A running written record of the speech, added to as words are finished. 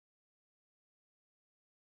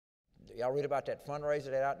y'all read about that fundraiser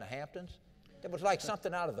they had out in the Hamptons? It was like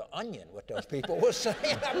something out of The Onion, what those people were saying.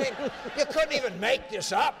 I mean, you couldn't even make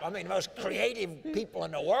this up. I mean, the most creative people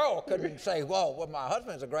in the world couldn't say, well, my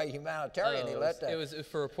husband's a great humanitarian. He let that. It was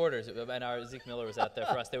for reporters, and our Zeke Miller was out there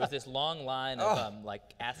for us. There was this long line of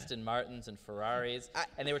like Aston Martins and Ferraris,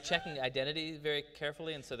 and they were checking identity very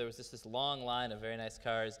carefully, and so there was this long line of very nice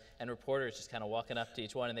cars, and reporters just kind of walking up to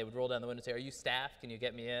each one, and they would roll down the window and say, are you staff? Can you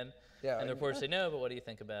get me in? Yeah, and the reporters say, no, but what do you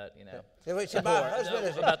think about, you know, my husband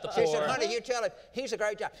is about the poor? She said, honey, you tell him, he's a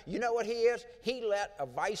great job. You know what he is? He let a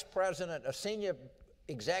vice president, a senior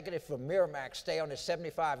executive for Miramax stay on his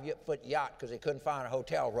 75-foot yacht because he couldn't find a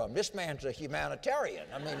hotel room. This man's a humanitarian.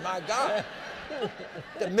 I mean, my God.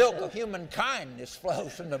 The milk of human kindness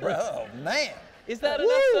flows from the breast. Oh, man. Is that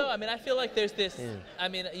enough, though? I mean, I feel like there's this, I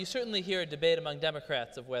mean, you certainly hear a debate among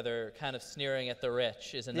Democrats of whether kind of sneering at the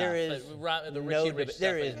rich is enough.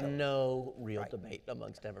 There is no real debate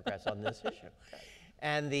amongst Democrats on this issue.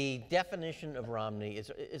 And the definition of Romney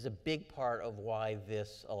is a big part of why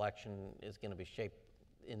this election is going to be shaped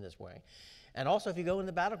in this way. And also, if you go in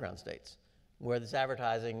the battleground states, where this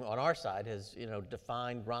advertising on our side has, you know,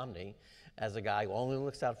 defined Romney as a guy who only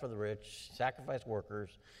looks out for the rich, sacrificed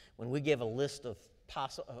workers. When we give a list of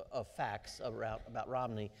facts about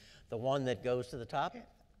Romney, the one that goes to the top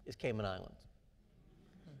is Cayman Islands.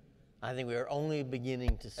 I think we are only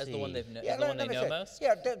beginning to see. As the one they know most?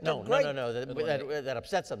 Yeah, no, that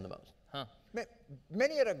upsets them the most. Huh.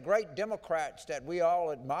 Many of the great Democrats that we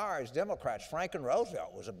all admire as Democrats, Franklin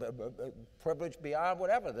Roosevelt was a privilege beyond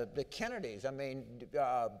whatever. The Kennedys, I mean,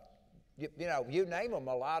 you know, you name them,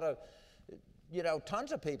 a lot of, you know,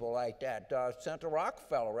 tons of people like that. Senator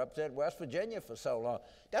Rockefeller represented West Virginia for so long.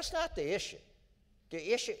 That's not the issue.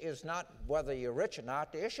 The issue is not whether you're rich or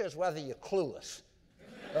not. The issue is whether you're clueless.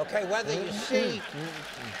 Okay, whether you see,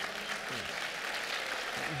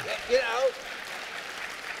 you know,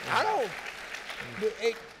 I don't,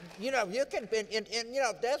 you know, you can, you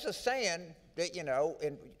know, there's a saying that, you know,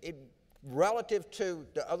 relative to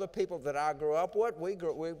the other people that I grew up with,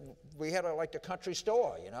 we had like the country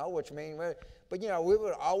store, you know, which means, but you know, we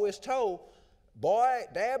were always told, boy,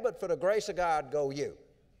 Dad, but for the grace of God, go you.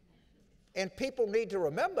 And people need to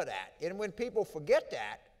remember that. And when people forget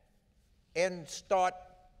that and start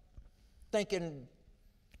thinking,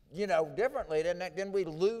 you know, differently, then we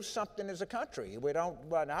lose something as a country. We don't.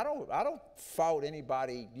 Well, I don't fault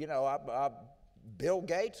anybody. You know, Bill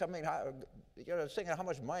Gates. I mean, you know, thinking how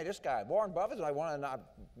much money this guy. Warren Buffett's like one of the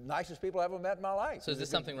nicest people I've ever met in my life. So is this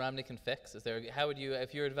something Romney can fix? Is there? How would you,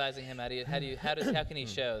 if you're advising him, how can he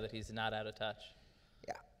show that he's not out of touch?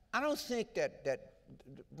 Yeah, I don't think that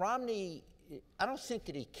Romney. I don't think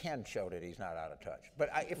that he can show that he's not out of touch. But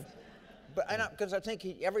because I think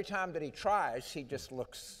every time that he tries, he just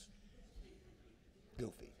looks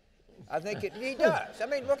goofy. I think he does. I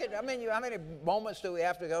mean, look at, how many moments do we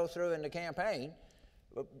have to go through in the campaign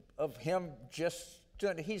of him just,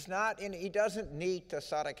 he doesn't need to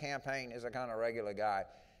start a campaign as a kind of regular guy.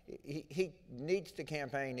 He needs to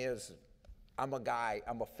campaign as, I'm a guy,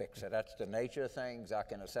 I'm a fixer. That's the nature of things. I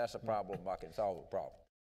can assess a problem, I can solve a problem.